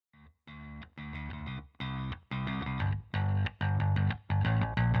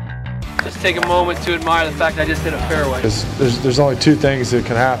just take a moment to admire the fact I just hit a fairway. There's only two things that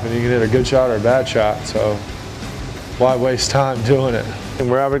can happen. You can hit a good shot or a bad shot, so why waste time doing it? And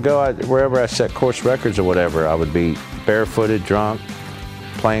wherever I set course records or whatever, I would be barefooted, drunk,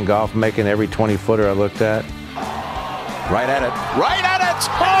 playing golf, making every 20-footer I looked at. Right at it. Right at it!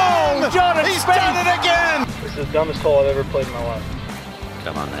 Oh, Jordan, he's done it again! This is the dumbest hole I've ever played in my life.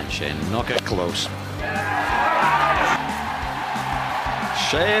 Come on then, Shane. Knock it close.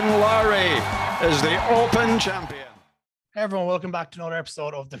 Shane Lowry is the Open champion. Hey everyone, welcome back to another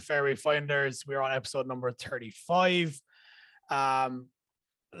episode of the Fairway Finders. We're on episode number 35.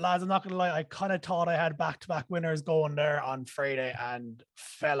 Lads, I'm not going to lie, I kind of thought I had back-to-back winners going there on Friday and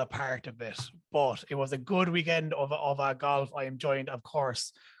fell apart a bit. But it was a good weekend of golf. I am joined, of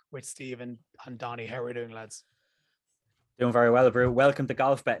course, with Steve and Donnie. How are we doing, lads? Doing very well, Brew. Welcome to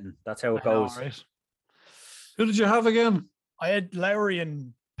golf betting. That's how it goes. Right. Who did you have again? I had Lowry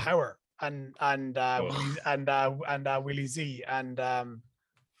and Power and Willie Z, and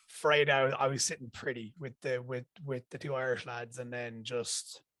Friday I was sitting pretty with the two Irish lads, and then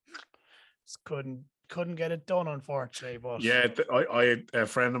just couldn't get it done, unfortunately. But yeah, I a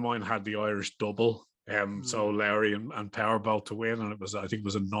friend of mine had the Irish double, so Lowry and Power both to win, and I think it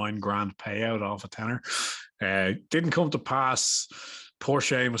was a $9,000 payout off a tenner. Didn't come to pass. Poor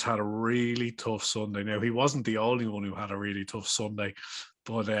Seamus had a really tough Sunday. Now, he wasn't the only one who had a really tough Sunday,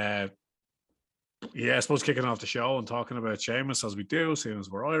 but yeah, I suppose kicking off the show and talking about Seamus as we do, seeing as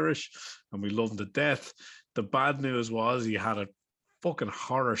we're Irish and we love him to death. The bad news was he had a fucking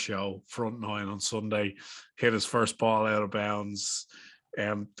horror show front nine on Sunday, hit his first ball out of bounds,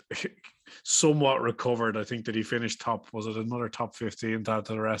 somewhat recovered. I think that he finished another top 15 to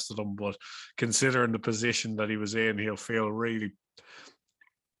the rest of them, but considering the position that he was in, he'll feel really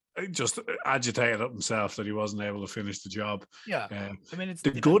just agitated at himself that he wasn't able to finish the job. Yeah, I mean, it's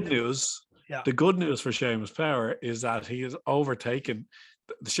the good news. Yeah. The good news for Seamus Power is that he has overtaken,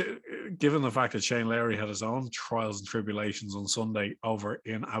 given the fact that Shane Lowry had his own trials and tribulations on Sunday over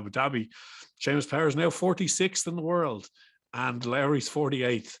in Abu Dhabi. Seamus Power is now 46th in the world and Lowry's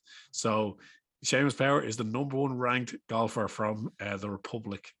 48th. So Seamus Power is the number one ranked golfer from the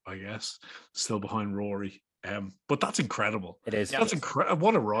Republic, I guess, still behind Rory. But that's incredible. It is. That's incredible.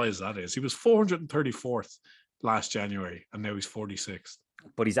 What a rise that is. He was 434th last January, and now he's 46th.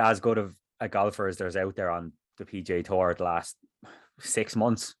 But he's as good of a golfer as there's out there on the PGA Tour the last 6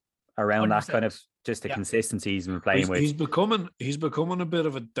 months around 100%. That kind of just the consistency he's been playing with. He's becoming a bit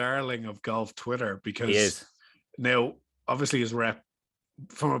of a darling of golf Twitter because he is. Now, obviously, his rep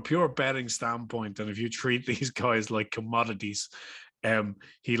from a pure betting standpoint, and if you treat these guys like commodities,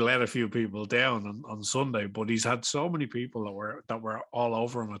 he let a few people down on Sunday, but he's had so many people that were all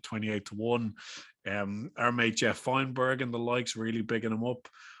over him at 28-1. Our mate Jeff Feinberg and the likes really bigging him up.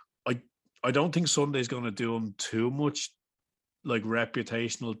 I don't think Sunday's going to do him too much like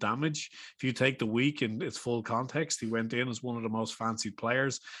reputational damage. If you take the week in its full context, he went in as one of the most fancied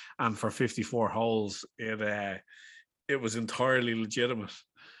players, and for 54 holes, it was entirely legitimate.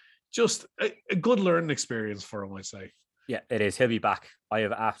 Just a good learning experience for him, I'd say. Yeah, it is. He'll be back. I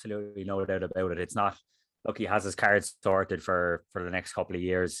have absolutely no doubt about it. It's not, look, he has his cards sorted for the next couple of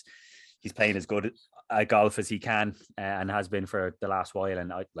years. He's playing as good at golf as he can and has been for the last while.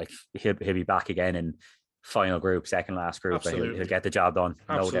 And he'll be back again in final group, second last group. He'll get the job done.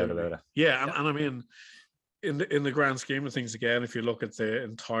 Absolutely. No doubt about it. Yeah, and I mean, in the grand scheme of things, again, if you look at the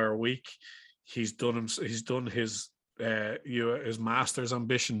entire week, he's done his Masters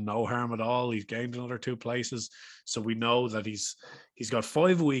ambition no harm at all. He's gained another 2 places, so we know that he's got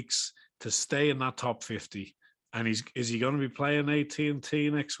 5 weeks to stay in that top 50. And is he going to be playing AT&T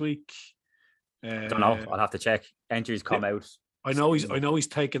next week? Don't know. I'll have to check. Entries come out. I know he's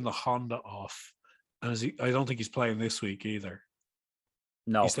taking the Honda off, and I don't think he's playing this week either.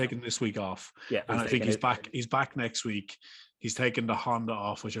 No, he's taking this week off. Yeah, and I think he's back. He's back next week. He's taken the Honda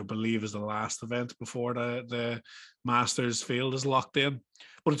off, which I believe is the last event before the Masters field is locked in.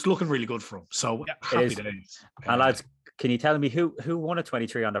 But it's looking really good for him. So happy days. And lads, can you tell me who won a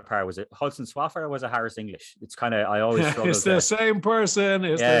 23 under par? Was it Hudson Swaffer or was it Harris English? It's kind of, I always struggle. It's the same person.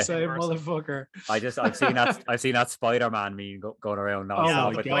 It's the same motherfucker. I've seen that Spider-Man meme going around now.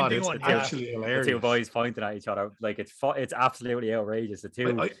 Oh my God, it's actually hilarious. The two boys pointing at each other. Like it's absolutely outrageous. The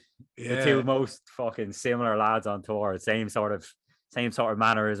two most fucking similar lads on tour. Same sort of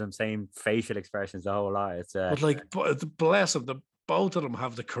mannerism, same facial expressions, the whole lot. It's but bless them, both of them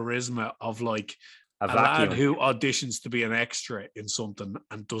have the charisma of like a vacuum. lad who auditions to be an extra in something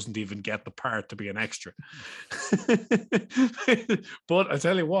and doesn't even get the part to be an extra. But I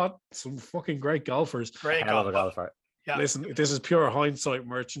tell you what, some fucking great golfers. Great golfer. Yeah. Listen, this is pure hindsight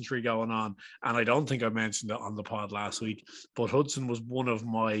merchantry going on, and I don't think I mentioned it on the pod last week, but Hudson was one of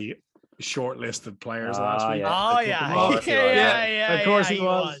my shortlisted players last week. Oh I took yeah. him off. Yeah. Of course yeah, he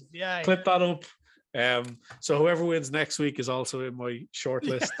was. Yeah. Clip that up. So whoever wins next week is also in my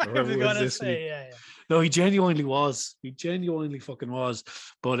shortlist. I Whoever was wins gonna this say, week. yeah. No, he genuinely was. He genuinely fucking was.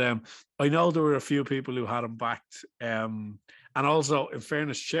 But I know there were a few people who had him backed. And also, in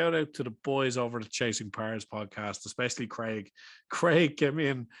fairness, shout out to the boys over the Chasing Pars podcast, especially Craig. Craig came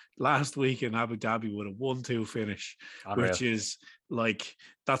in last week in Abu Dhabi with a 1-2 finish, which is like,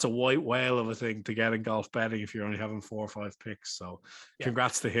 that's a white whale of a thing to get in golf betting if you're only having 4 or 5 picks. So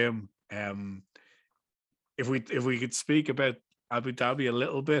congrats to him. If we could speak about Abu Dhabi a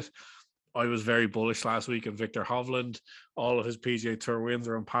little bit, I was very bullish last week on Victor Hovland. All of his PGA Tour wins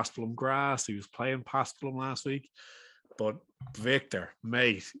are on Paspalum grass. He was playing Paspalum last week. But Victor,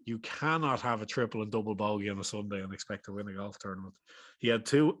 mate, you cannot have a triple and double bogey on a Sunday and expect to win a golf tournament. He had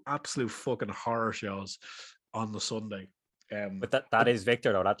 2 absolute fucking horror shows on the Sunday. But that is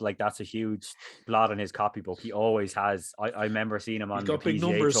Victor though. That's a huge blot in his copybook. He always has. I remember seeing him on the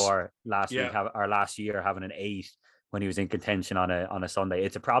PGA Tour last week or last year having an 8 when he was in contention on a Sunday.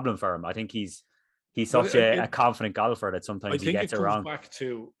 It's a problem for him. I think he's such a confident golfer that sometimes he gets it wrong. Back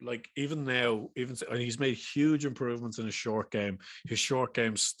to, like, even now, he's made huge improvements in his short game. His short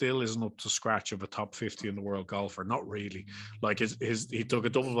game still isn't up to scratch of a top 50 in the world golfer. Not really. Like he took a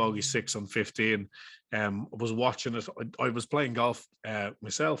double bogey 6 on 15. I was watching it. I was playing golf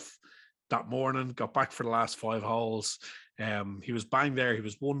myself that morning. Got back for the last 5 holes. He was bang there. He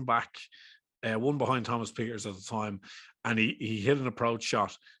was one behind Thomas Pieters at the time, and he hit an approach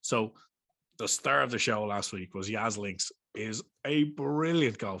shot. So the star of the show last week was Yas Links. Is a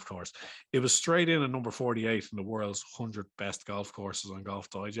brilliant golf course. It was straight in at number 48 in the world's 100 best golf courses on Golf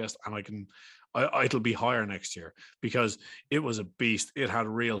Digest, and it'll be higher next year because it was a beast. It had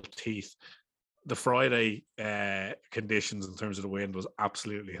real teeth. The Friday conditions in terms of the wind was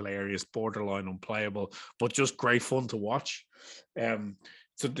absolutely hilarious, borderline unplayable, but just great fun to watch.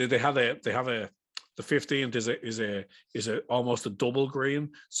 So they have a. The 15th is a almost a double green,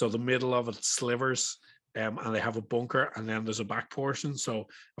 so the middle of it slivers, and they have a bunker, and then there's a back portion. So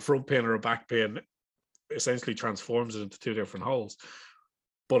a front pin or a back pin essentially transforms it into 2 different holes.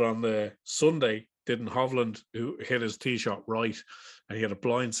 But on the Sunday, didn't Hovland, who hit his tee shot right, and he had a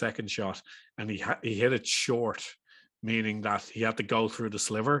blind second shot, and he hit it short, meaning that he had to go through the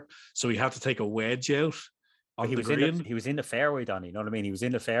sliver, so he had to take a wedge out. He was in the fairway, Donny. You know what I mean? He was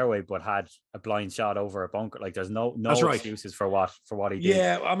in the fairway, but had a blind shot over a bunker. Like, there's no excuses for what he did.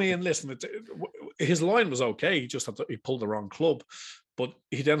 Yeah, I mean, listen, his line was okay. He just he pulled the wrong club, but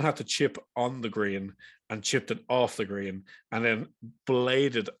he then had to chip on the green and chipped it off the green, and then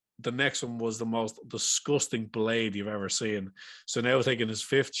bladed. The next one was the most disgusting blade you've ever seen. So now, taking his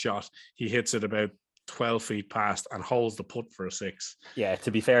 5th shot, he hits it about 12 feet past and holds the putt for a 6. Yeah,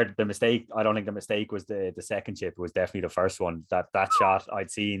 to be fair, I don't think the mistake was the second chip. It was definitely the first one. That shot,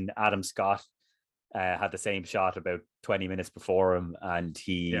 I'd seen Adam Scott had the same shot about 20 minutes before him, and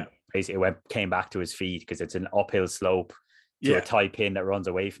he basically came back to his feet because it's an uphill slope to a tight pin that runs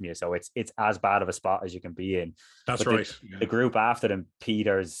away from you. So it's as bad of a spot as you can be in. That's right. The group after them,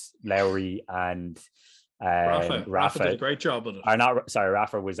 Pieters, Lowry, and Rafa did a great job with it.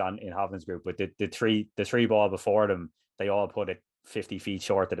 Rafa was in Hovland's group, but the three ball before them, they all put it 50 feet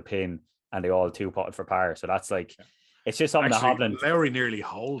short of the pin, and they all 2-putted for par. So that's like, it's just something that Hovland. Lowry nearly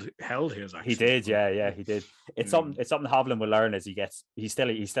held his. Actually, he did, yeah, he did. It's something Hovland will learn as he's still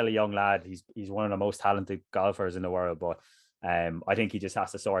a young lad. He's one of the most talented golfers in the world, but I think he just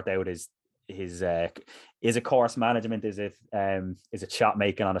has to sort out his is it course management, is it shot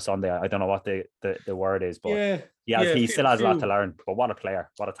making on a Sunday? I don't know what the word is, but he still has a lot to learn. But what a player,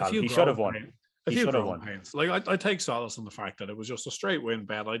 what a talent. He should have won. He should have won. Like, I take solace in the fact that it was just a straight win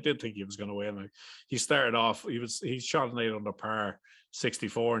bet. I did think he was going to win. He started off, he shot an 8 under par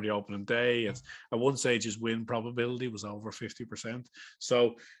 64 in the opening day. At one stage his win probability was over 50%.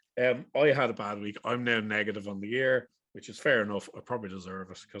 So I had a bad week. I'm now negative on the year, which is fair enough. I probably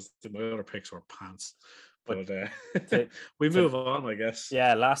deserve it because my other picks were pants. But we move on, I guess.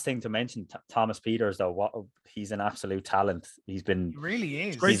 Yeah, last thing to mention, Thomas Pieters, though, he's an absolute talent. He really is.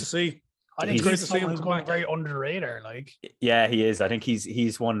 It's great to see. I think he's someone who's going very under the radar. Like, yeah, he is. I think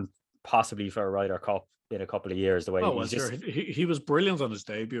he's won possibly for a Ryder Cup in a couple of years. The way he was brilliant on his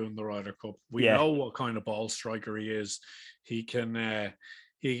debut in the Ryder Cup. We know what kind of ball striker he is. He can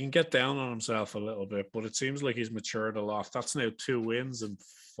get down on himself a little bit, but it seems like he's matured a lot. That's now 2 wins and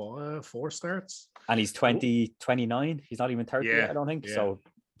 4 starts. And he's 29. He's not even 30 yet, I don't think. Yeah. So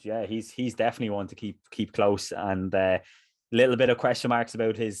yeah, he's definitely one to keep close. And little bit of question marks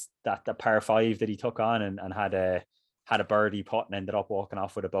about the par 5 that he took on and had a birdie putt and ended up walking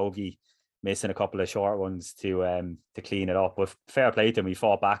off with a bogey, missing a couple of short ones to clean it up. But fair play to him, he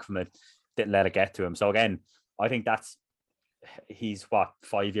fought back from it, didn't let it get to him. So again, I think he's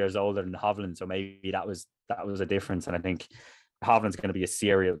 5 years older than Hovland, so maybe that was a difference. And I think Hovland's going to be a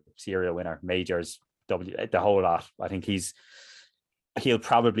serial winner, majors, the whole lot. I think he'll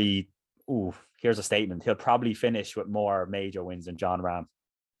probably, here's a statement, he'll probably finish with more major wins than John Rahm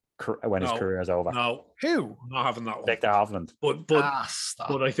when his career is over. No, who? Not having that one. Victor Hovland.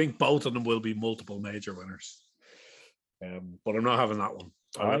 But I think both of them will be multiple major winners. But I'm not having that one.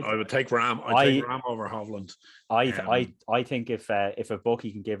 I would take Rahm. I'd take Rahm over Hovland. I think if a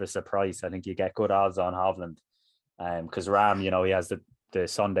bookie can give us a price, I think you get good odds on Hovland. Because Rahm, he has the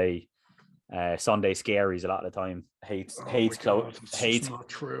Sunday scaries a lot of the time. Hates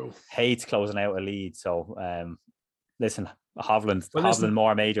closing out a lead. So listen, Hovland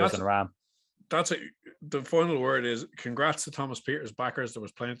more majors than Rahm. That's it. The final word is congrats to Thomas Pieters backers. There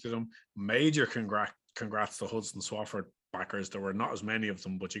was plenty of them. Major congrats to Hudson Swafford backers. There were not as many of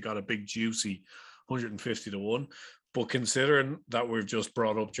them, but you got a big juicy 150-1. But considering that we've just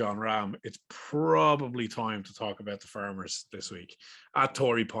brought up John Rahm, it's probably time to talk about the Farmers this week at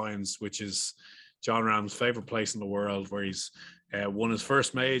Torrey Pines, which is John Rahm's favorite place in the world, where he's won his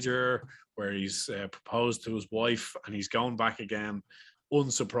first major, where he's proposed to his wife, and he's going back again,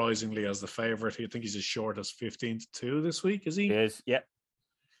 unsurprisingly, as the favorite. I think he's as short as 15-2 this week, is he? He is, yeah.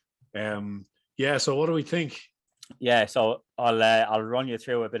 Yeah, so what do we think? Yeah, so I'll run you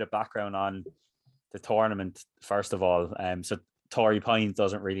through a bit of background on the tournament first of all. So Torrey Pines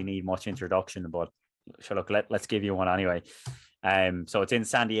doesn't really need much introduction, but sure, look, let's give you one anyway. So it's in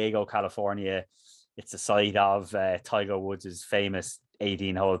San Diego, California. It's the site of Tiger Woods' famous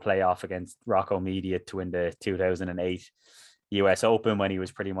 18-hole playoff against Rocco Mediate to win the 2008 US Open when he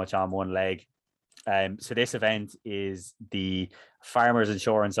was pretty much on one leg. So this event is the Farmers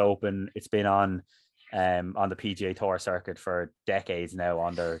Insurance Open. It's been on the PGA Tour circuit for decades now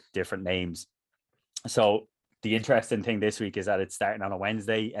under different names. So the interesting thing this week is that it's starting on a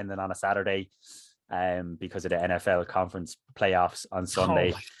Wednesday and then on a Saturday, because of the NFL conference playoffs on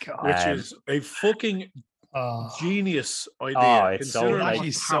Sunday. Oh my God. Which is a fucking genius idea. It's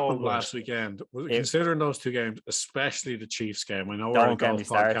considering so happened last weekend. Considering those two games, especially the Chiefs game. I know we're a golf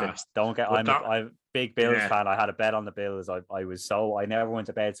podcast. I'm a big Bills fan. I had a bet on the Bills. I never went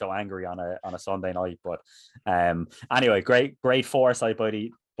to bed so angry on a Sunday night. But anyway, great foresight by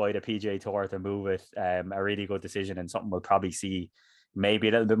the PGA Tour to move it. A really good decision, and something we'll probably see maybe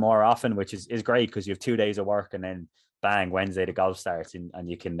a little bit more often, which is great because you have 2 days of work and then bang, Wednesday the golf starts and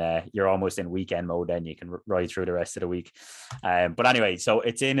you can you're almost in weekend mode, then you can ride through the rest of the week. But anyway, so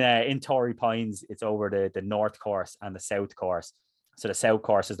it's in Torrey Pines. It's over the north course and the south course. So the south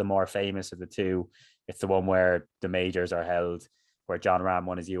course is the more famous of the two. It's the one where the majors are held, where John Rahm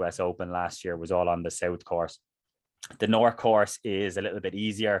won his US Open last year, was all on the south course. The north course is a little bit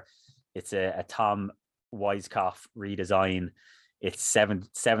easier. It's a Tom Weiskopf redesign. It's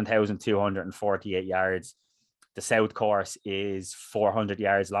 7,248 yards. The south course is 400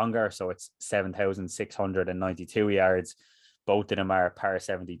 yards longer, so it's 7,692 yards. Both of them are par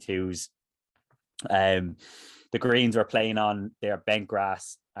 72s. The greens we're playing on, they're bent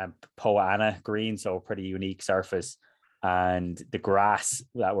grass and Poa annua green, so pretty unique surface. And the grass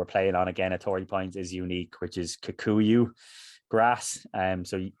that we're playing on again at Torrey Pines is unique, which is Kikuyu grass.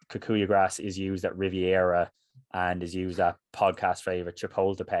 So Kikuyu grass is used at Riviera and is used at podcast favorite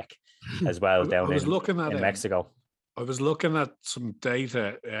Chapultepec as well down in Mexico. I was looking at some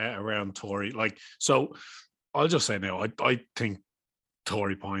data around Torrey. So I'll just say now, I think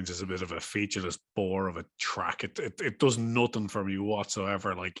Torrey Pines is a bit of a featureless bore of a track. It does nothing for me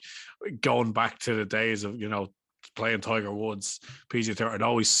whatsoever. Like going back to the days of, playing Tiger Woods, PGA Tour, I'd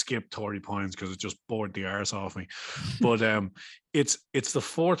always skip Torrey Pines because it just bored the arse off me. But it's the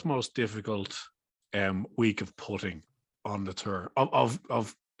fourth most difficult week of putting on the tour of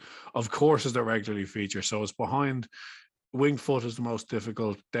courses that regularly feature. So it's behind Winged Foot is the most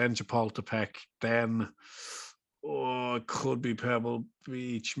difficult, then Chapultepec, then it could be Pebble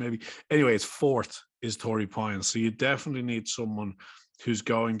Beach, maybe. Anyway, it's fourth is Torrey Pines. So you definitely need someone who's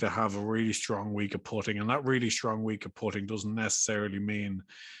going to have a really strong week of putting. And that really strong week of putting doesn't necessarily mean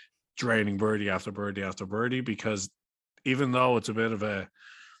draining birdie after birdie after birdie, because even though it's a bit of a,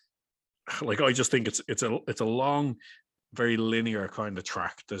 I just think it's a long, very linear kind of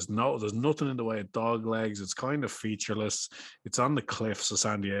track. There's nothing in the way of dog legs. It's kind of featureless. It's on the cliffs of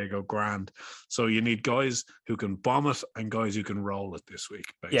San Diego Grand. So you need guys who can bomb it and guys who can roll it this week,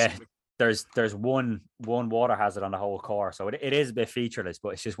 basically. Yeah, there's one water hazard on the whole course. So it is a bit featureless, but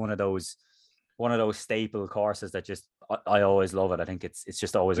it's just one of those staple courses that just I always love it. I think it's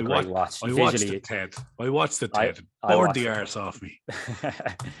just always a great watch. I watched the TED. I bored the arse off me.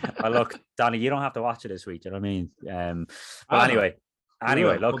 Well, look, Donny, you don't have to watch it this week. You know what I mean? But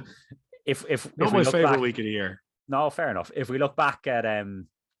anyway, look, if not we my look favorite back, week of the year. No, fair enough. If we look back at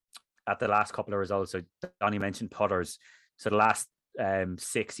the last couple of results, so Donny mentioned putters. So the last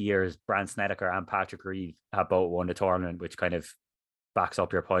 6 years, Brandt Snedeker and Patrick Reed have both won the tournament, which kind of backs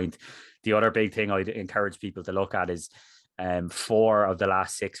up your point. The other big thing I'd encourage people to look at is 4 of the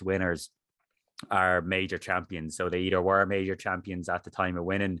last 6 winners are major champions. So they either were major champions at the time of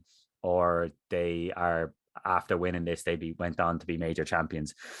winning, or they are, after winning this, went on to be major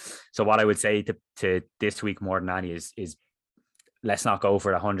champions. So what I would say to this week more than any is let's not go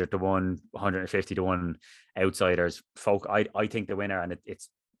for 100 to 1, 150 to 1 outsiders. Folk, I think the winner, and it's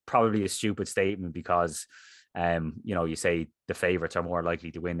probably a stupid statement because you say the favorites are more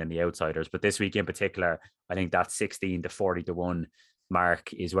likely to win than the outsiders, but this week in particular, I think that 16 to 40 to 1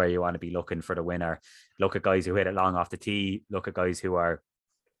 mark is where you want to be looking for the winner. Look at guys who hit it long off the tee. Look at guys who are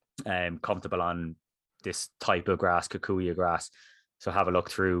comfortable on this type of grass, Kikuyu grass. So have a look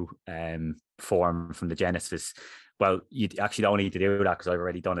through form from the Genesis. Well, you actually don't need to do that because I've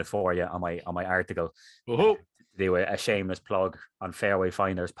already done it for you on my article. Uh-huh. Do a shameless plug on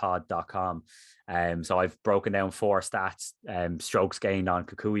fairwayfinderspod.com. So I've broken down 4 stats: strokes gained on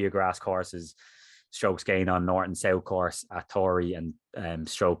Kikuyu grass courses, strokes gained on Norton South course at Torrey, and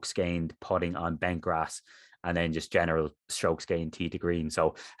strokes gained putting on bent grass, and then just general strokes gained tee to green.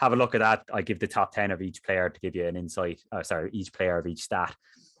 So have a look at that. I give the top 10 of each player to give you an insight. Each player of each stat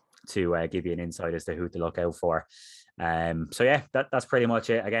to give you an insight as to who to look out for. So yeah, that's pretty much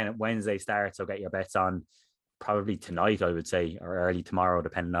it. Again, Wednesday starts, so get your bets on probably tonight, I would say, or early tomorrow,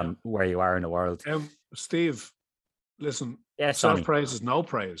 depending on where you are in the world. Steve, listen, yes, self-praise is no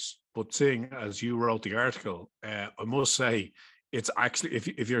praise, but seeing as you wrote the article, I must say it's actually,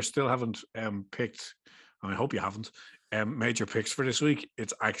 if you still haven't picked, and I hope you haven't, major picks for this week,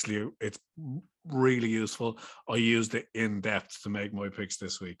 it's really useful. I used it in depth to make my picks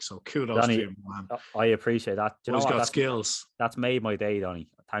this week, so kudos to you, man. I appreciate that. Do you know what? Got skills. That's made my day, Donny.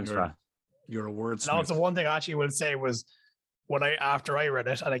 Thanks for that. You're a wordsmith. And also, one thing I actually will say was after I read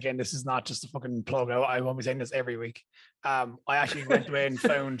it, and again, this is not just a fucking plug out, I won't be saying this every week. I actually went away and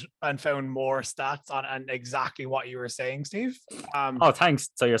found more stats on and exactly what you were saying, Steve. Oh,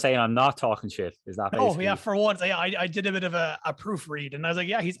 thanks. So you're saying I'm not talking shit? Is that basically? Oh yeah, for once, I did a bit of a proofread, and I was like,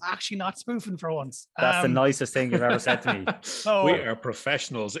 yeah, he's actually not spoofing for once. That's the nicest thing you've ever said to me. So, we are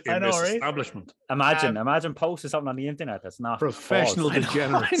professionals in this establishment. Imagine posting something on the internet that's not professional false.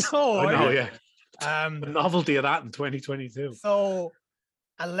 degenerates. I know, yeah. The novelty of that in 2022. So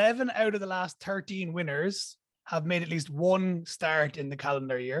 11 out of the last 13 winners have made at least one start in the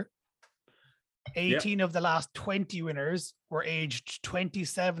calendar year. 18 of the last 20 winners were aged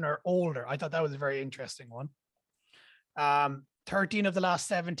 27 or older. I thought that was a very interesting one. 13 of the last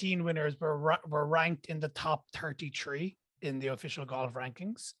 17 winners were ranked in the top 33 in the official golf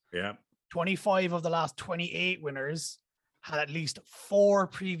rankings. Yeah. 25 of the last 28 winners had at least 4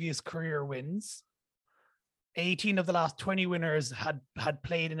 previous career wins. 18 of the last 20 winners had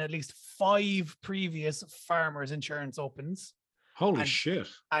played in at least 5 previous Farmers Insurance Opens. Holy shit.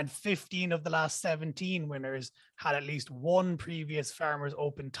 And 15 of the last 17 winners had at least 1 previous Farmers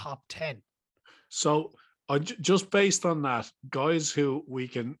Open top 10. So just based on that, guys who we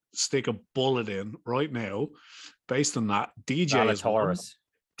can stick a bullet in right now, based on that, DJ is one.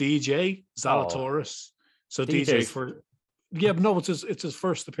 DJ Zalatoris. So DJ for... Yeah, but no, it's his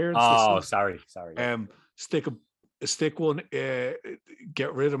first appearance. Oh, sorry. Stick one.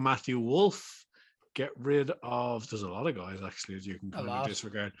 Get rid of Matthew Wolf. Get rid of. There's a lot of guys actually that you can kind of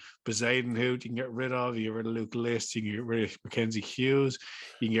disregard. Bezaden, who you can get rid of. You get rid of Luke List. You can get rid of Mackenzie Hughes.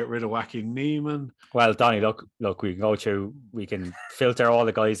 You can get rid of Joaquin Neiman. Well, Donny, look. We can go through. We can filter all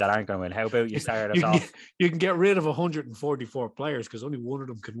the guys that aren't going to win. How about you start us off? You can get rid of 144 players because only one of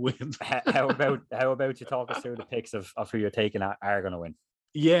them can win. How about you talk us through the picks of who you're taking are going to win?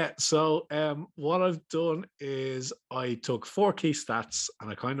 Yeah, so what I've done is I took 4 key stats and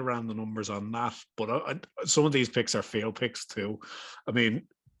I kind of ran the numbers on that. But some of these picks are field picks too. I mean,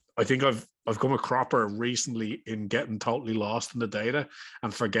 I think I've come a cropper recently in getting totally lost in the data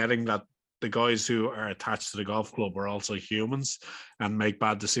and forgetting that the guys who are attached to the golf club are also humans and make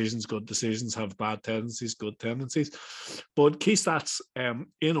bad decisions, good decisions, have bad tendencies, good tendencies. But key stats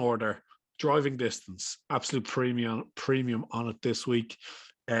in order: driving distance, absolute premium on it this week.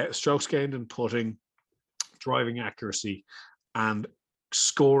 Strokes gained and putting, driving accuracy, and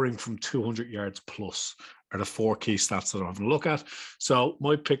scoring from 200 yards plus are the 4 key stats that I'm having a look at. So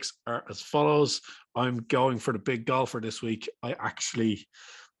my picks are as follows. I'm going for the big golfer this week. I actually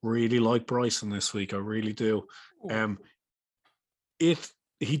really like Bryson this week. I really do. If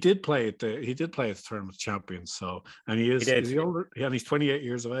he did play at the Tournament of Champions, so and he's older, and he's 28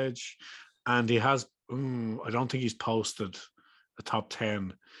 years of age, and he has I don't think he's posted a top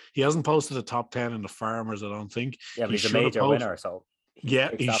 10. He hasn't posted a top 10 in the Farmers, I don't think. Yeah, but he's a major winner, so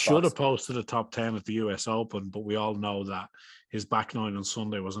he should have posted a top 10 at the US Open, but we all know that his back nine on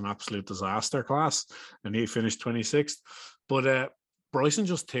Sunday was an absolute disaster class, and he finished 26th. But Bryson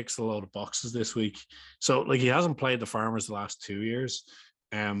just ticks a load of boxes this week. So, like, he hasn't played the Farmers the last 2 years,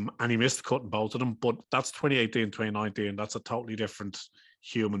 and he missed the cut in both of them, but that's 2018, 2019. That's a totally different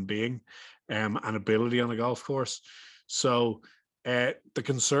human being and ability on a golf course. So, the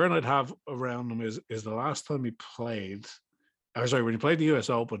concern I'd have around him is the last time he played, when he played the US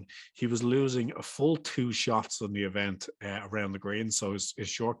Open, he was losing a full 2 shots on the event around the green. So his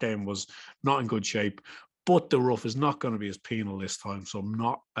short game was not in good shape, but the rough is not going to be as penal this time. So I'm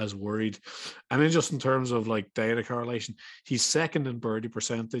not as worried. And then just in terms of like data correlation, he's second in birdie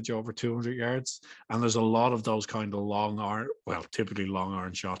percentage over 200 yards. And there's a lot of those kind of typically long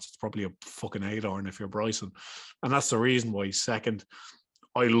iron shots. It's probably a fucking 8 iron if you're Bryson. And that's the reason why he's second.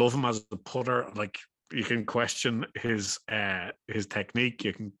 I love him as a putter. Like, you can question his technique.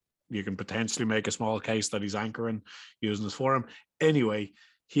 You can potentially make a small case that he's anchoring using his forehand. Anyway,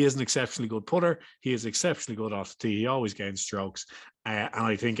 he is an exceptionally good putter. He is exceptionally good off the tee. He always gains strokes. And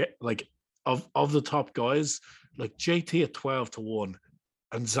I think, like, of the top guys, like JT at 12-1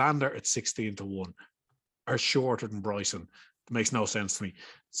 and Xander at 16-1 are shorter than Bryson. It makes no sense to me.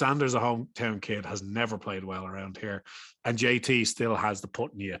 Xander's a hometown kid, has never played well around here. And JT still has the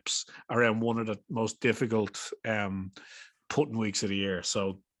putting yips around one of the most difficult putting weeks of the year.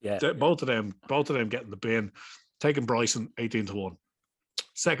 So both of them getting the bin. Taking Bryson 18-1.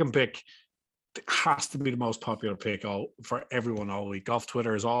 Second pick has to be the most popular pick for everyone all week. Golf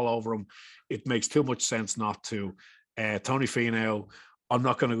Twitter is all over him. It makes too much sense not to. Tony Finau. I'm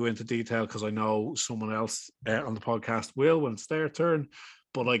not going to go into detail because I know someone else on the podcast will when it's their turn.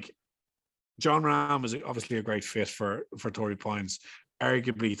 But like, Jon Rahm is obviously a great fit for Torrey Pines.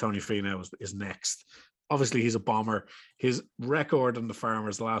 Arguably, Tony Finau is next. Obviously, he's a bomber. His record in the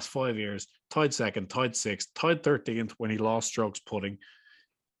Farmers the last 5 years: tied second, tied sixth, tied 13th when he lost strokes putting,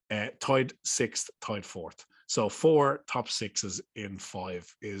 tied sixth, tied fourth. So 4 top 6s in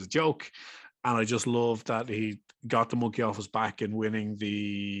 5 is a joke. And I just love that he got the monkey off his back in winning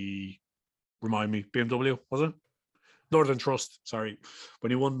the, remind me, BMW, was it? Northern Trust, sorry.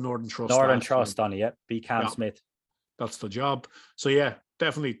 When he won Northern Trust. Northern Trust, Donny, yep. Beat Cam Smith. That's the job. So, yeah,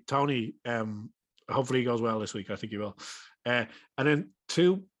 definitely Tony. Hopefully he goes well this week. I think he will. And then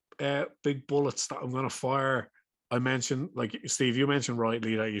 2 big bullets that I'm going to fire. I mentioned, like, Steve, you mentioned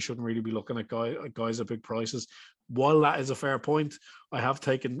rightly that you shouldn't really be looking at guys at big prices. While that is a fair point, I have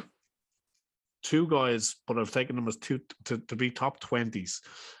taken 2 guys, but I've taken them as 2 to be top 20s.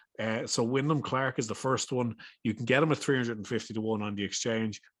 So Wyndham Clark is the first one. You can get him at 350-1 on the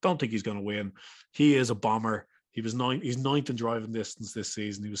exchange. Don't think he's going to win. He is a bomber. He's 9th in driving distance this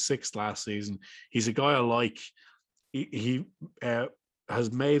season. He was 6th last season. He's a guy I like. He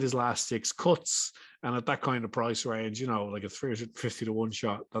has made his last 6 cuts, and at that kind of price range, like a 350-1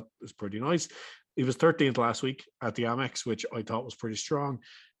 shot, that is pretty nice. He was 13th last week at the Amex, which I thought was pretty strong.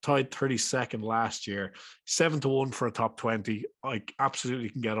 Tied 32nd last year, 7-1 for a top 20. I absolutely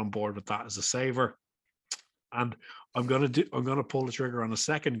can get on board with that as a saver. And I'm gonna pull the trigger on a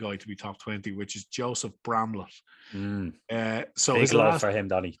second guy to be top 20, which is Joseph Bramlett. So big love for him,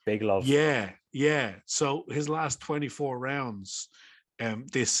 Donny. Big love. Yeah. So his last 24 rounds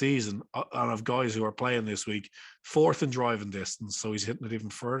this season, and of guys who are playing this week, 4th in driving distance, so he's hitting it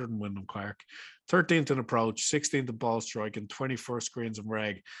even further than Wyndham Clark. 13th in approach, 16th in ball strike, and 21st greens and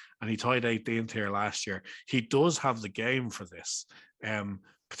reg, and he tied 18th here last year. He does have the game for this.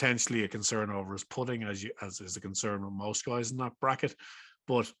 Potentially a concern over his putting, as is a concern with most guys in that bracket.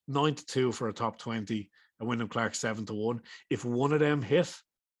 But 9-2 for a top 20, and Wyndham Clark 7-1. If one of them hit,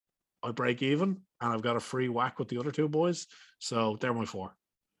 I break even, and I've got a free whack with the other 2 boys. So they're my 4.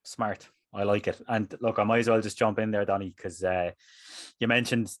 Smart. I like it. And look, I might as well just jump in there, Donny, because you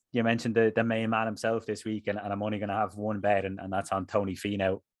mentioned the main man himself this week, and I'm only going to have one bet, and that's on Tony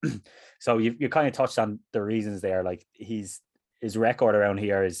Finau. So you kind of touched on the reasons there. Like his record around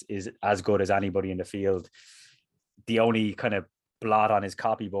here is as good as anybody in the field. The only kind of blot on his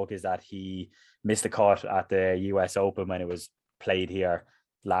copybook is that he missed a cut at the US Open when it was played here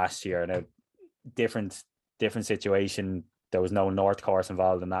last year in a different situation. There was no North course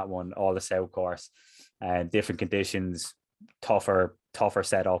involved in that one, all the South course, and different conditions, tougher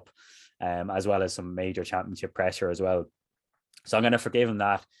setup, as well as some major championship pressure as well. So I'm going to forgive him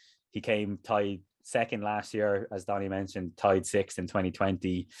that. He came tied second last year, as Donnie mentioned, tied sixth in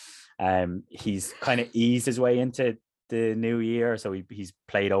 2020. He's kind of eased his way into the new year. So he's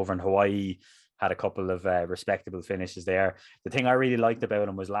played over in Hawaii, had a couple of respectable finishes there. The thing I really liked about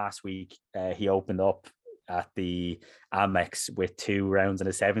him was last week, he opened up at the Amex with 2 rounds in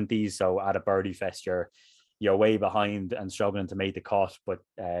the 70s. So at a birdie fest, you're way behind and struggling to make the cut. But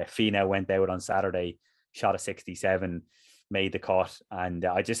Finau went out on Saturday, shot a 67, made the cut. And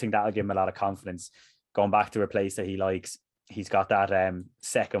I just think that'll give him a lot of confidence going back to a place that he likes. He's got that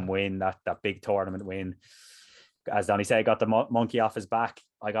second win, that big tournament win. As Donnie said, got the monkey off his back.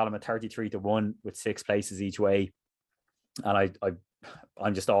 I got him at 33-1 with 6 places each way. And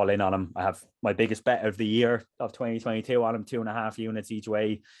I'm just all in on him. I have my biggest bet of the year of 2022 on him, 2.5 units each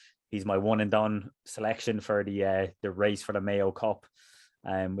way. He's my one and done selection for the race for the Mayo Cup.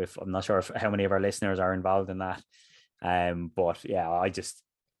 I'm not sure how many of our listeners are involved in that. But yeah,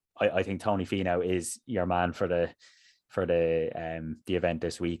 I think Tony Finau is your man for the event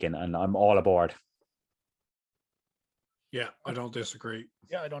this week, and I'm all aboard. Yeah, I don't disagree.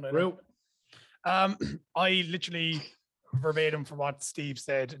 Yeah, I don't know. I literally verbatim for what Steve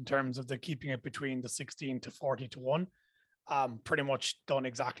said in terms of the keeping it between the 16 to 40-1. Pretty much done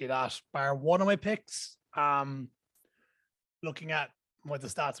exactly that. Bar one of my picks. Looking at what the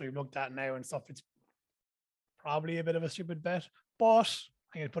stats we've looked at now and stuff, it's probably a bit of a stupid bet, but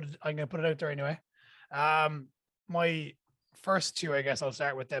I'm gonna put it out there anyway. My first 2, I guess I'll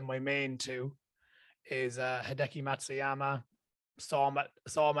start with them. My main 2 is Hideki Matsuyama. Saw him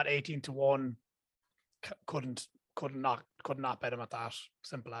at 18-1. Could not bet him at that.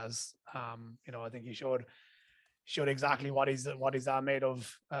 Simple as. I think he showed exactly what he's made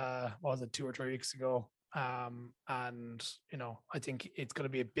of. What was it, 2 or 3 weeks ago? And I think it's going to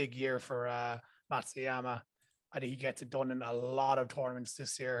be a big year for Matsuyama. I think he gets it done in a lot of tournaments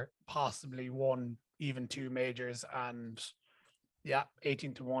this year, possibly 1, even 2 majors. And yeah,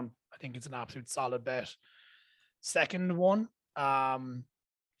 18-1. I think it's an absolute solid bet. Second one, a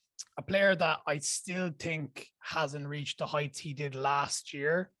player that I still think hasn't reached the heights he did last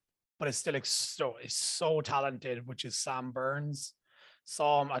year, but is still is so talented, which is Sam Burns.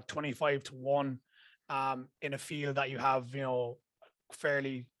 Saw him at 25-1 in a field that you have,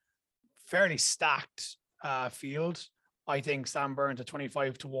 fairly stacked field. I think Sam Burns at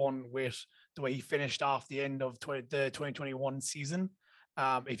 25-1 with the way he finished off the end of the 2021 season.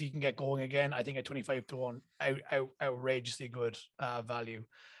 If he can get going again, I think at 25-1, outrageously good value.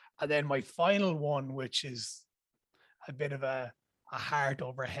 And then my final one, which is a bit of a heart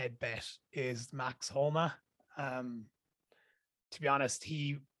over head bet, is Max Homa. To be honest,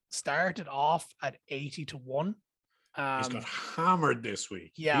 he started off at 80-1. He's got hammered this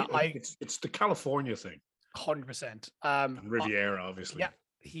week. Yeah, it's the California thing. 100%. Riviera, obviously. Yeah,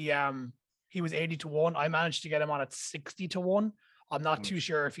 he was 80-1. I managed to get him on at 60-1. I'm not too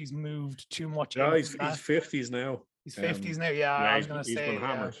sure if he's moved too much. No, he's 50s now. He's 50s now. Yeah, I was going to say.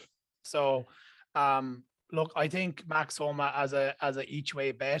 Hammered. So, look, I think Max Homa as a each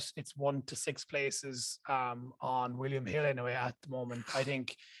way bet, it's 1 to 6 places on William Hill anyway at the moment. I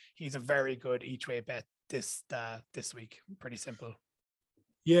think he's a very good each way bet this week. Pretty simple.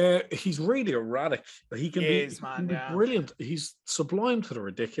 Yeah, he's really erratic. He can be yeah. Brilliant. He's sublime to the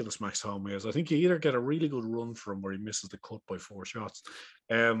ridiculous, Max Homa is. I think you either get a really good run for him or he misses the cut by 4 shots.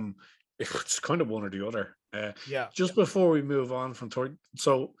 It's kind of one or the other. Just before we move on from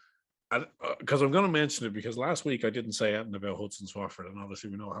because I'm going to mention it because last week I didn't say anything about Hudson Swafford, and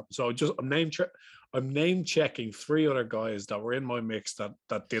obviously we know what happened. So I'm name checking 3 other guys that were in my mix that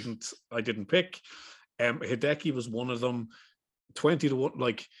I didn't pick. Hideki was one of them. 20-1,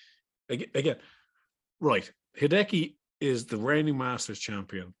 like again, right? Hideki is the reigning Masters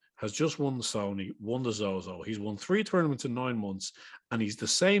champion, has just won the Sony, won the Zozo. He's won 3 tournaments in 9 months, and he's the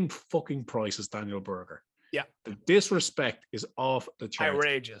same fucking price as Daniel Berger. Yeah, the disrespect is off the charts.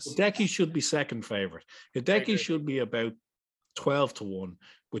 Outrageous. Hideki should be second favorite. Hideki should be about 12-1.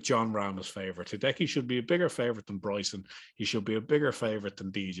 with John Ram as favourite. Hideki should be a bigger favourite than Bryson. He should be a bigger favourite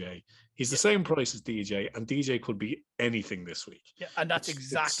than DJ. He's the same price as DJ, and DJ could be anything this week. Yeah, and that's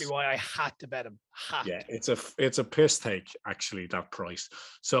exactly why I had to bet him. It's a piss take, actually, that price.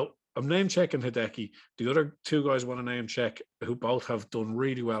 So I'm name checking Hideki. The other two guys want to name check who both have done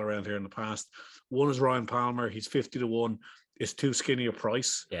really well around here in the past. One is Ryan Palmer. He's 50-1. It's too skinny a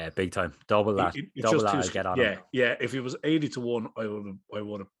price. Yeah, big time. Double that. Double that. I'd get on him. Yeah. If he was 80-1, I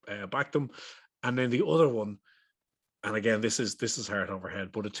would have backed him. And then the other one, and again, this is heart over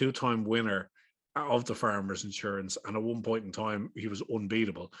head, but a 2-time winner of the Farmers Insurance, and at one point in time he was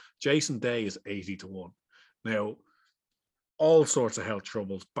unbeatable. Jason Day is 80-1. Now, all sorts of health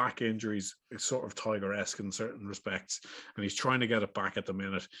troubles, back injuries. It's sort of Tiger-esque in certain respects, and he's trying to get it back at the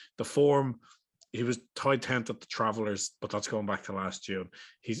minute. The form. He was tied 10th at the Travelers, but that's going back to last June.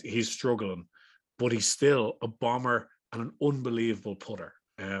 He's struggling, but he's still a bomber and an unbelievable putter.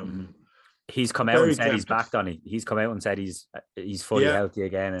 He's come out and said he's backed on it. He's come out and said he's fully healthy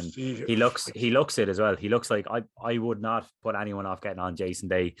again, and he looks it as well. He looks like I would not put anyone off getting on Jason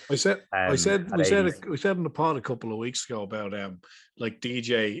Day. We said in the pod a couple of weeks ago about like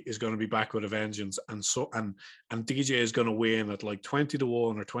DJ is going to be back with a vengeance, and DJ is going to win at like 20-1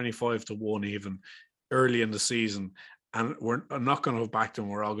 or 25-1 even early in the season, and I'm not going to have backed him.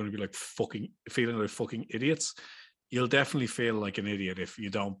 We're all going to be like feeling like fucking idiots. You'll definitely feel like an idiot if you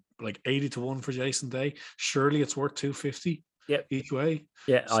don't. Like 80-1 for Jason Day. Surely it's worth 250 each way.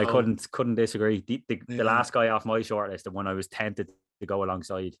 Yeah, so, I couldn't disagree. The last guy off my shortlist, the one I was tempted to go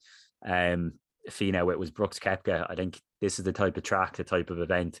alongside Fina with, was Brooks Koepka. I think this is the type of track, the type of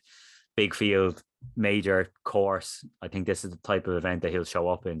event, big field, major course. I think this is the type of event that he'll show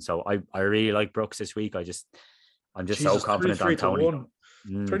up in. So I really like Brooks this week. I'm just so confident on Tony.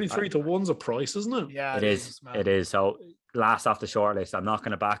 33-1's a price, isn't it? Yeah, it is. It is. So last off the shortlist, I'm not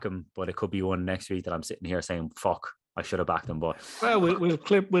going to back him, but it could be one next week that I'm sitting here saying, "Fuck, I should have backed him." But we'll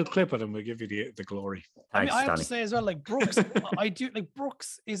clip it and we'll give you the glory. Thanks, I have to say as well, like Brooks,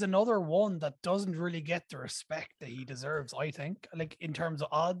 Brooks is another one that doesn't really get the respect that he deserves. I think, like in terms of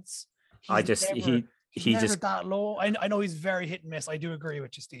odds, he's never that low. I know he's very hit and miss. I do agree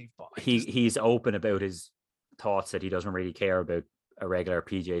with you, Steve. But he's open about his thoughts that he doesn't really care about a regular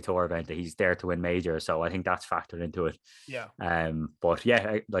PGA Tour event, that he's there to win major, so I think that's factored into it. But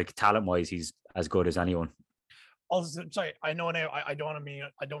yeah, like talent wise, he's as good as anyone. Also, sorry, I know now I don't mean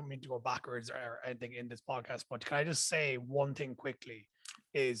to go backwards or anything in this podcast, but can I just say one thing quickly?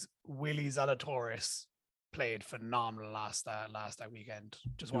 Is Willie Zalatoris played phenomenal last weekend.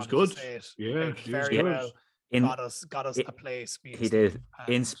 Just wanted to say it. Yeah, very well. Got us a place. He did.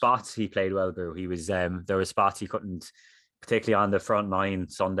 In spots he played well, Brew. He was there were spots he couldn't, particularly on the front line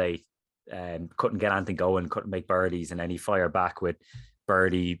Sunday, couldn't get anything going, couldn't make birdies, and then he fired back with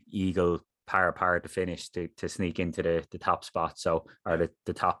birdie, eagle, par to finish to sneak into the top spot, or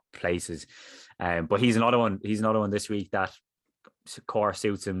the top places. But he's another one this week that course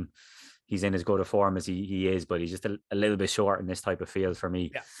suits him. He's in as good a form as he is, but he's just a little bit short in this type of field for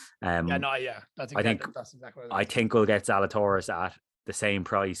me. That's exactly what I think we'll get Zalatoris at the same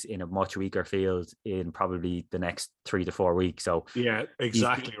price in a much weaker field in probably the next 3 to 4 weeks. So yeah,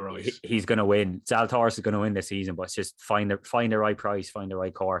 exactly right. He's going to win. Zalatoris is going to win this season, but it's just find the right price, find the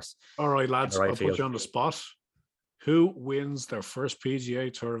right course. All right, lads, I'll put you on the spot. Who wins their first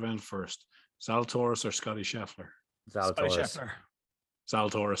PGA Tour event first? Zalatoris or Scotty Scheffler? Zalatoris.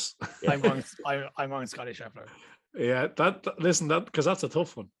 Yeah. I'm going Scotty Scheffler. Yeah, that because that's a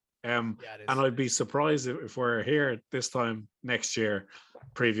tough one. And I'd be surprised if we're here this time next year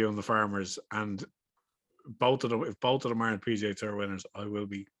previewing the Farmers, and if both of them aren't PGA Tour winners, I will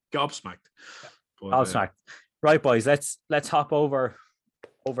be gobsmacked. Gobsmacked. Right, boys, let's hop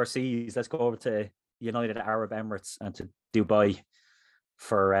overseas. Let's go over to United Arab Emirates and to Dubai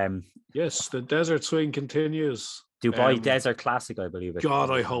for yes, the desert swing continues. Dubai Desert Classic, I believe it.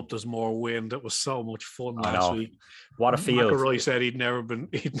 God, I hope there's more wind. It was so much fun last week. What a field! McIlroy said he'd never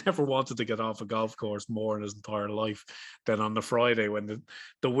wanted to get off a golf course more in his entire life than on the Friday when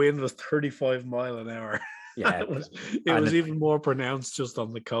the wind was 35 mile an hour. Yeah, it was even more pronounced just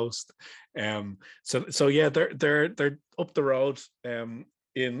on the coast. So yeah, they're up the road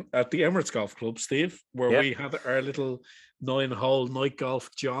at the Emirates Golf Club, Steve, where we had our little 9-hole night golf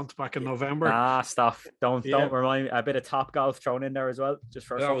jaunt back in November. Stuff. Don't remind me. A bit of Top Golf thrown in there as well, just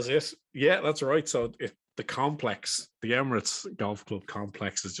for that was it. Yeah, that's right. So the complex, the Emirates Golf Club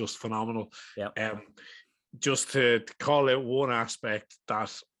complex, is just phenomenal. Yeah. Just to call out one aspect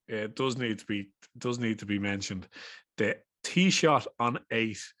that does need to be mentioned, the tee shot on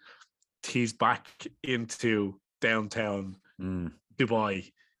 8 tees back into downtown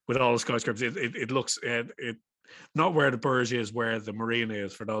Dubai with all the skyscrapers. It looks not where the Burj is, where the marina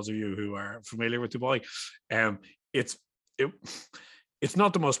is. For those of you who are familiar with Dubai, it's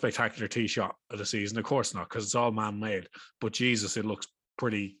not the most spectacular tee shot of the season, of course not, because it's all man-made. But Jesus, it looks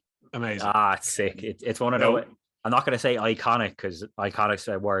pretty amazing. It's sick. It's one of those. I'm not going to say iconic because iconic's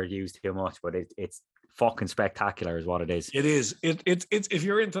a word used too much, but it's fucking spectacular, is what it is. It is. It's if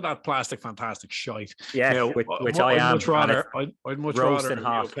you're into that plastic, fantastic shite. Yeah, now, which I am. I'd much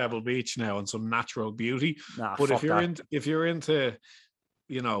rather Pebble Beach now and some natural beauty. But if you're into,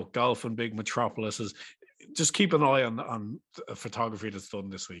 golf and big metropolises, just keep an eye on photography that's done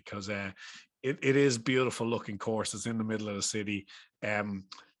this week, because it is beautiful looking course. It's in the middle of the city.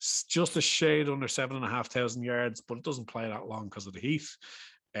 Just a shade under 7,500 yards, but it doesn't play that long because of the heat.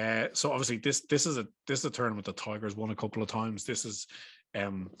 So obviously this is a tournament that Tiger's won a couple of times. This is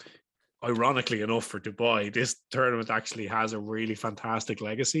ironically enough for Dubai, this tournament actually has a really fantastic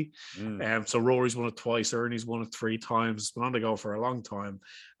legacy. So Rory's won it twice, Ernie's won it 3 times. It's been on the go for a long time,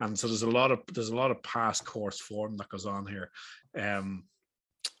 and so there's a lot of past course form that goes on here.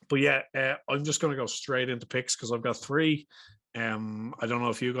 But yeah, I'm just going to go straight into picks because I've got 3. I don't know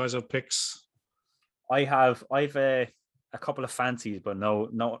if you guys have picks. I've a couple of fancies, but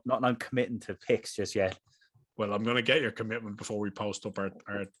not I'm committing to picks just yet. Well, I'm going to get your commitment before we post up our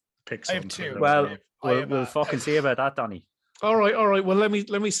picks. I have 2. Well, we'll fucking see about that, Donny. All right. Well, let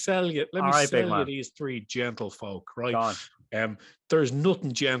me sell you. Let me sell you these 3 gentle folk, right? There's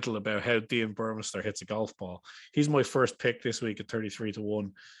nothing gentle about how Dean Burmester hits a golf ball. He's my first pick this week at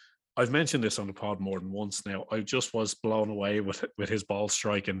 33-1. I've mentioned this on the pod more than once now. I just was blown away with his ball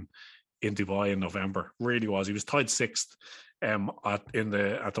striking in Dubai in November. Really was. He was tied 6th at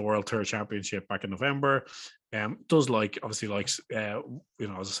the World Tour Championship back in November. Obviously likes as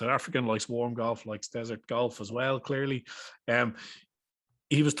a South African, likes warm golf, likes desert golf as well, clearly.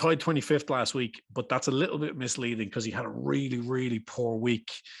 He was tied 25th last week, but that's a little bit misleading because he had a really, really poor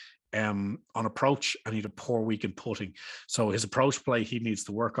week on approach, and he had a poor week in putting. So his approach play he needs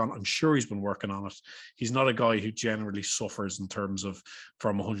to work on. I'm sure he's been working on it. He's not a guy who generally suffers in terms of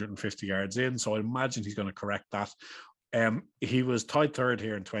from 150 yards in, so I imagine he's going to correct that. He was tied 3rd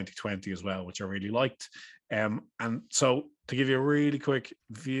here in 2020 as well, which I really liked. And so to give you a really quick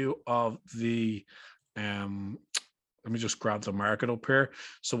view of the let me just grab the market up here.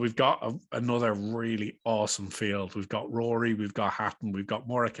 So we've got another really awesome field. We've got Rory, we've got Hatton, we've got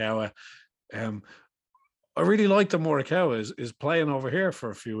Morikawa. I really like that Morikawa is playing over here for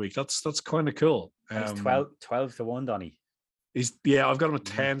a few weeks. That's kind of cool. He's 12-1, Donny. I've got him at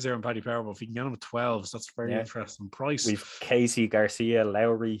 10s there in Paddy Power, but if you can get him at 12s, that's very interesting price. We've Casey, Garcia,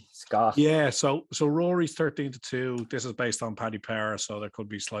 Lowry, Scott. Yeah, so Rory's 13-2. This is based on Paddy Power, so there could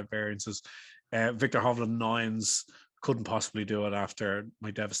be slight variances. Victor Hovland 9s. Couldn't possibly do it after my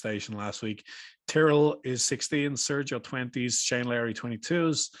devastation last week. Tyrrell is 16, Sergio 20s, Shane Lowry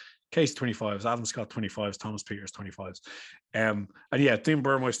 22s, Case 25s, Adam Scott 25s, Thomas Peters 25s. And yeah, Dean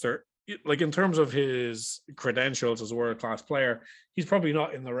Burmeister, like in terms of his credentials as a world-class player, he's probably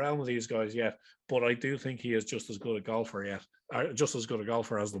not in the realm of these guys yet, but I do think he is just as good a golfer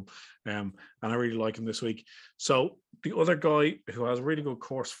as them. And I really like him this week. So the other guy who has really good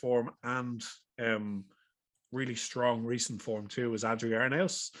course form and really strong recent form too is Adri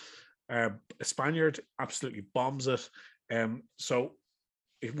Arnaus. A Spaniard, absolutely bombs it. So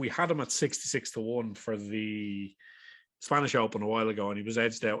if we had him at 66-1 for the Spanish Open a while ago, and he was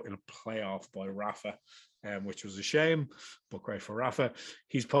edged out in a playoff by Rafa, which was a shame, but great for Rafa.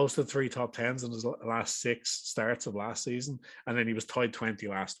 He's posted 3 top 10s in his last 6 starts of last season, and then he was tied 20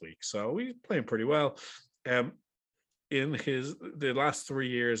 last week. So he's playing pretty well. In the last 3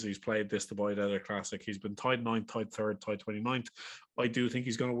 years he's played this Dubai Desert Classic, he's been tied 9th, tied 3rd, tied 29th. I do think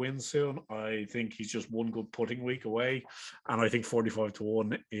he's going to win soon. I think he's just one good putting week away, and I think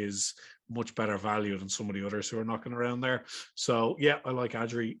 45-1 is much better value than some of the others who are knocking around there. So yeah, I like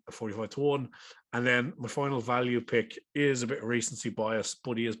Adri 45-1. And then my final value pick is a bit of recency bias,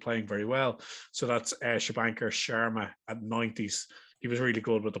 but he is playing very well. So that's Shubhankar Sharma at 90s. He was really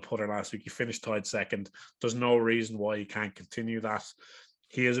good with the putter last week. He finished tied 2nd. There's no reason why he can't continue that.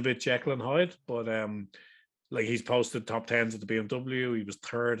 He is a bit Jekyll and Hyde, but he's posted top 10s at the BMW. He was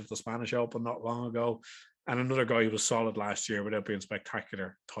 3rd at the Spanish Open not long ago. And another guy who was solid last year without being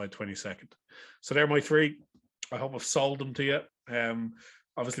spectacular, tied 22nd. So they're my 3. I hope I've sold them to you.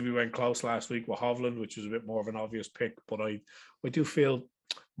 Obviously, we went close last week with Hovland, which was a bit more of an obvious pick, but I do feel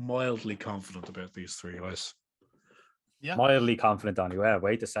mildly confident about these 3 guys. Yeah. Mildly confident on you.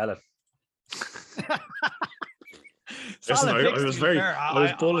 Way to sell it. Listen, Solid picks, I was to be very, fair. I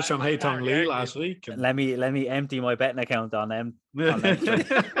was bullish on I Haitong can't Lee argue. last week. And Let me empty my betting account on them. On them three.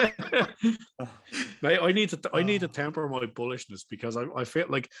 Mate, I need to Oh. temper my bullishness because I feel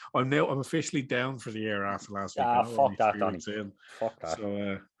like I'm officially down for the year after last week. Ah, I know we're fuck only that, 3 Donny. weeks in. Fuck that.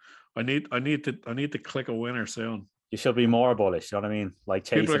 So I need to click a winner soon. You should be more bullish. You know what I mean? Like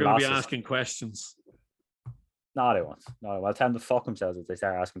chasing People are going to losses. be asking questions, No, they won't. No, I'll tell them to fuck themselves if they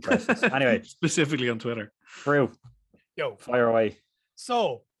start asking questions. Anyway, specifically on Twitter. Brew, Yo, fire away.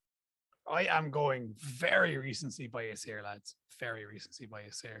 so I am going very recency bias here, lads. Very recency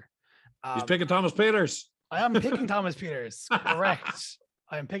bias here. He's picking Thomas Peters. I am picking Thomas Peters. Correct.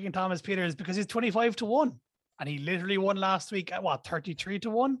 I am picking Thomas Peters because he's 25-1, and he literally won last week at what,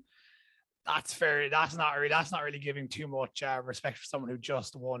 33-1. That's fair. That's not really giving too much respect for someone who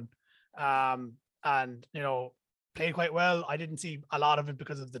just won. And played quite well. I didn't see a lot of it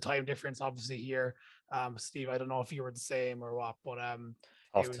because of the time difference, obviously here. Steve, I don't know if you were the same or what, but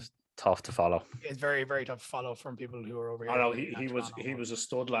Tough to follow. it's very, very tough to follow from people who are over here. I know he was a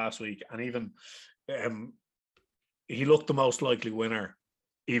stud last week, and even he looked the most likely winner.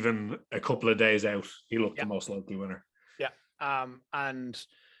 Even a couple of days out, he looked the most likely winner.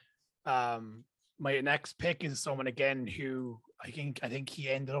 My next pick is someone again who I think he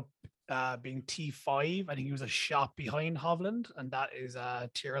ended up being T5. I think he was a shot behind Hovland, and that is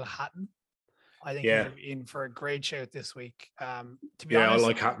Tyrrell Hatton. I think he's in for a great shout this week. To be honest, I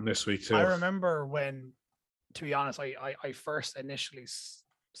like Hatton this week too. I remember when, to be honest, I first initially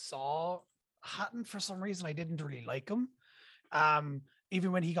saw Hatton. For some reason, I didn't really like him.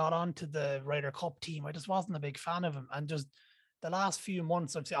 Even when he got onto the Ryder Cup team, I just wasn't a big fan of him. And just the last few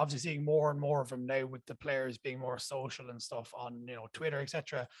months, I'm obviously seeing more and more of him now with the players being more social and stuff on Twitter,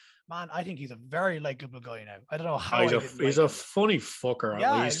 etc. Man, I think he's a very likable guy now. I don't know how he's a funny fucker.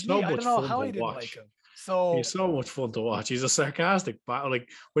 Yeah, he's so much fun to watch. like him. So he's so much fun to watch. He's a sarcastic, like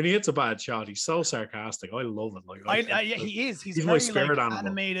when he hits a bad shot, he's so sarcastic. I love it. Like he is. He's my very spirit animal.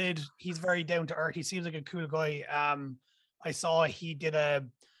 animated. He's very down to earth. He seems like a cool guy. I saw he did a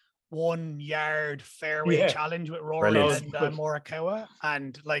 1 yard fairway challenge with Rory and Morikawa,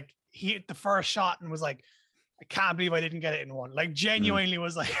 and like he hit the first shot and was like, I can't believe I didn't get it in one. Like genuinely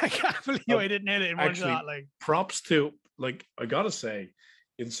was like, I can't believe I didn't hit it in one shot. Like props to, like, I gotta say,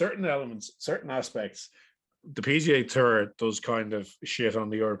 in certain elements, certain aspects, the PGA Tour does kind of shit on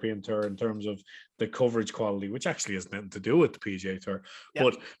the European Tour in terms of the coverage quality, which actually has nothing to do with the PGA Tour. Yep.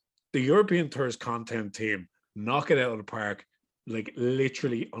 But the European Tour's content team knock it out of the park, like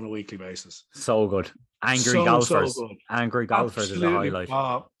literally on a weekly basis. So good. Angry golfers. So good. Angry golfers is a highlight.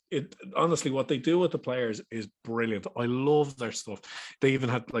 Honestly, what they do with the players is brilliant. I love their stuff. They even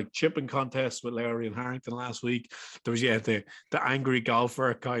had like chipping contests with Lowry and Harrington last week. There was the angry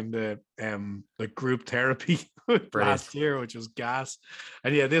golfer kind of like group therapy last year, which was gas.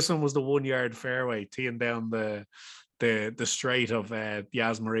 And this one was the 1 yard fairway teeing down the straight of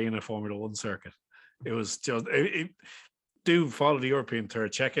Yas Marina Formula One circuit. It was just do follow the European Tour,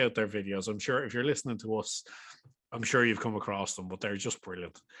 check out their videos. I'm sure if you're listening to us, I'm sure you've come across them, but they're just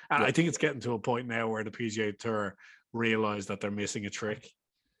brilliant. And I think it's getting to a point now where the PGA Tour realize that they're missing a trick.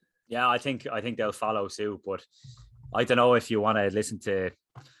 Yeah, I think they'll follow suit, but I don't know if you want to listen to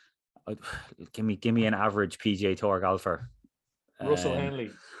give me an average PGA Tour golfer. Russell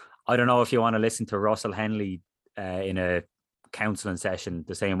Henley. I don't know if you want to listen to Russell Henley in a counseling session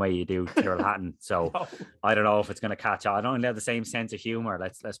the same way you do Tyrrell Hatton. So I don't know if it's going to catch on. I don't have the same sense of humor.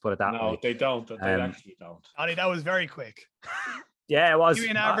 Let's put it that way. No, they don't. They actually don't. Ollie, that was very quick. Yeah, it was. Give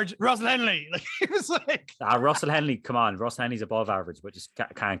me an average. Russell Henley. Like he was like Russell Henley. Come on, Russell Henley's above average, but just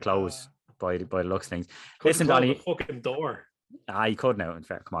can't close by the looks of things. Listen, Donny, the fucking door. He could now. In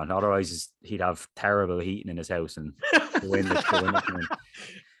fact, come on. Otherwise, he'd have terrible heating in his house and the wind.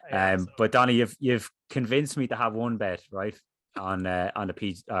 But Donny, you've convinced me to have one bet right on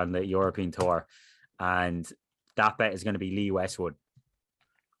the European Tour, and that bet is going to be Lee Westwood.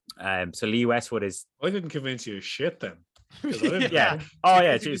 So Lee Westwood is. I didn't convince you shit then. Yeah. Oh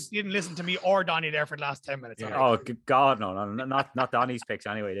yeah. You didn't listen to me or Donny there for the last 10 minutes. Yeah. Oh God, no, not Donny's picks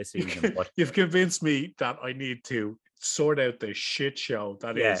anyway this season. But you've convinced me that I need to sort out the shit show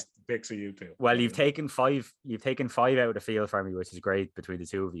that is the picks of you two. Well, you've taken five out of the field for me, which is great between the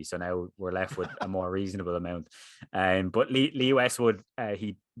two of you. So now we're left with a more reasonable amount. But Lee Westwood,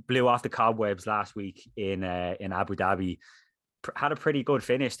 he blew off the cobwebs last week in Abu Dhabi. Had a pretty good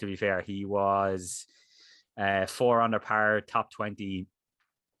finish, to be fair. He was 4 under par, top 20,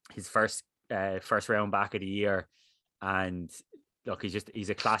 his first round back of the year. And look, he's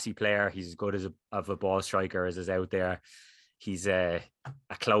a classy player. He's as good of a ball striker as is out there. He's a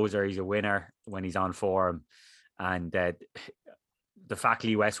closer. He's a winner when he's on form. And the fact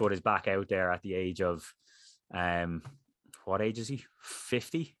Lee Westwood is back out there at the age of, what age is he?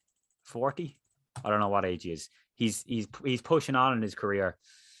 50, 40? I don't know what age he is. He's pushing on in his career,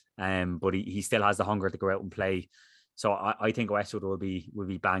 but he still has the hunger to go out and play. So I think Westwood will be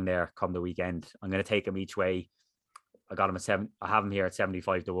bang there come the weekend. I'm going to take him each way. I got him at 7. I have him here at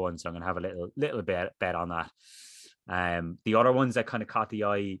 75-1, so I'm going to have a little bit bet on that. The other ones that kind of caught the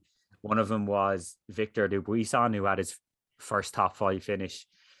eye, one of them was Victor Dubuisson, who had his first top 5 finish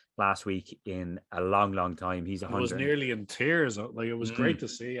last week in a long, long time. He's 100. I was nearly in tears. Like, it was great to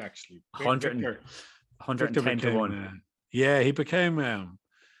see, actually. 110-1. Yeah, he became. I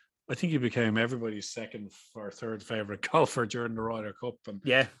think he became everybody's second or third favorite golfer during the Ryder Cup, and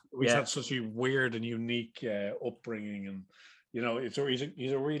he's had such a weird and unique upbringing, and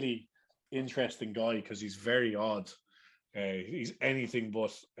he's a really interesting guy because he's very odd. He's anything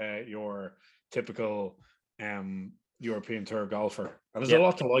but your typical European Tour golfer, and there's a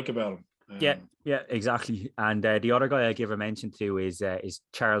lot to like about him. Yeah, exactly. And the other guy I give a mention to is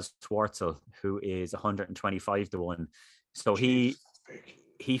Charles Schwartzel, who is 125-1. So he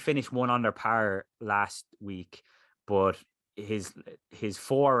finished 1 under par last week, but his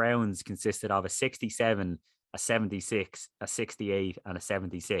 4 rounds consisted of a 67, a 76, a 68, and a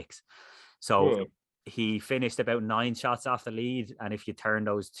 76. So he finished about 9 shots off the lead, and if you turn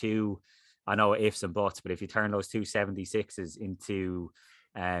those two, I know ifs and buts, but if you turn those two 76s into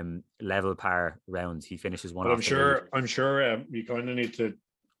level par rounds, he finishes one. I'm sure you kind of need to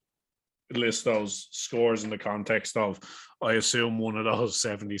list those scores in the context of, I assume one of those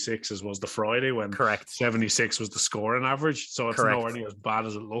 76s was the Friday when 76 was the scoring average, so it's nowhere near as bad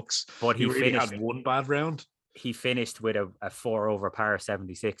as it looks. But he really had one bad round. He finished with a 4 over par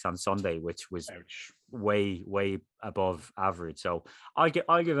 76 on Sunday, which was way above average. So I'll give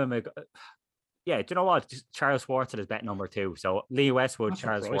him a. Yeah, do you know what? Charles Schwartzel is bet number 2. So Lee Westwood,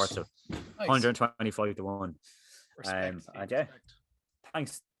 Charles Schwartzel, 125-1. Respect. And yeah,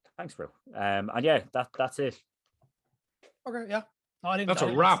 thanks, bro. And yeah, that's it. Okay, yeah. No, I didn't. That's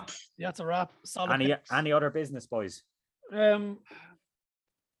a wrap. Yeah, it's a wrap. Solid. Any other business, boys? No,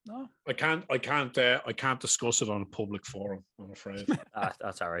 I can't discuss it on a public forum, I'm afraid.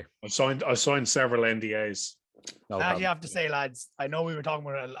 That's all right. I signed several NDAs. I actually have to say, lads, I know we were talking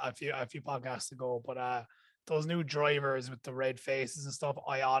about it a few podcasts ago, but those new drivers with the red faces and stuff,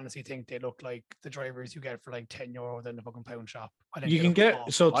 I honestly think they look like the drivers you get for like €10 in the fucking pound shop. You can get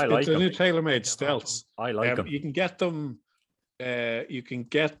it's the new TaylorMade Stealths. I like them. You can get them. You can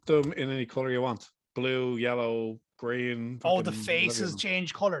get them in any color you want: blue, yellow, green. Oh, the faces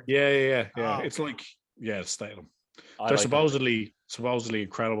change color. Yeah. Oh. It's like stay them. They're supposedly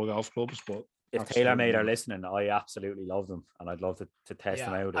incredible golf clubs, but if TaylorMade are listening, I absolutely love them, and I'd love to test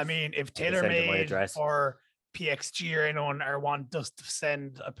them out. I mean, if TaylorMade or PXG or anyone want us to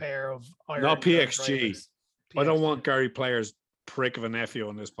send a pair of not PXG. I don't want Gary Player's prick of a nephew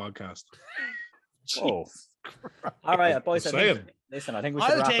on this podcast. Oh, all right, boys. I think we should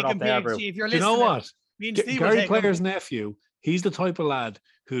wrap it up there, bro. If you're listening. You know what? Gary Player's nephew. He's the type of lad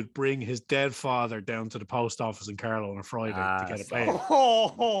who'd bring his dead father down to the post office in Carlow on a Friday to get a paid.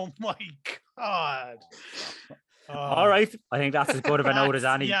 Oh my God. All right. I think that's as good of a note as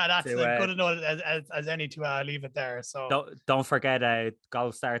any. Yeah, that's as good a note as any to leave it there. So don't forget,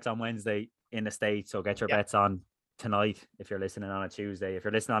 golf starts on Wednesday in the States. So get your bets on tonight if you're listening on a Tuesday. If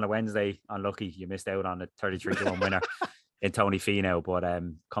you're listening on a Wednesday, unlucky, you missed out on a 33-1 winner in Tony Finau. But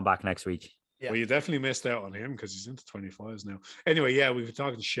come back next week. Yeah. Well, you definitely missed out on him because he's into 25s now. Anyway, we've been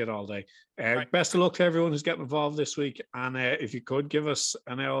talking shit all day. Best of luck to everyone who's getting involved this week. And if you could give us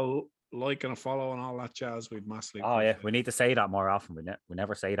an like and a follow and all that jazz, we'd massively. Oh yeah, we need to say that more often. We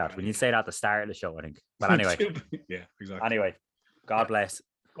never say that. We need to say that at the start of the show, I think. But anyway, yeah, exactly. Anyway, God bless.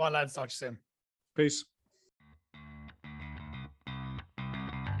 Go on, lads. Talk to you soon. Peace.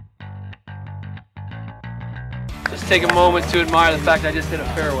 Just take a moment to admire the fact I just hit a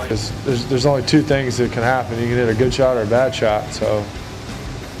fairway. There's only 2 things that can happen. You can hit a good shot or a bad shot. So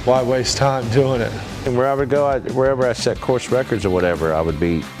why waste time doing it? And wherever I set course records or whatever, I would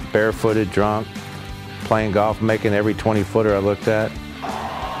be barefooted, drunk, playing golf, making every 20-footer I looked at.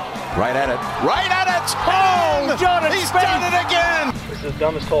 Right at it. Oh, he's done it again. This is the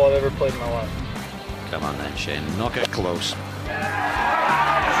dumbest hole I've ever played in my life. Come on then, Shane. Knock it close.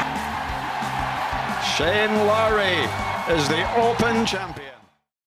 Shane Lowry is the Open champion.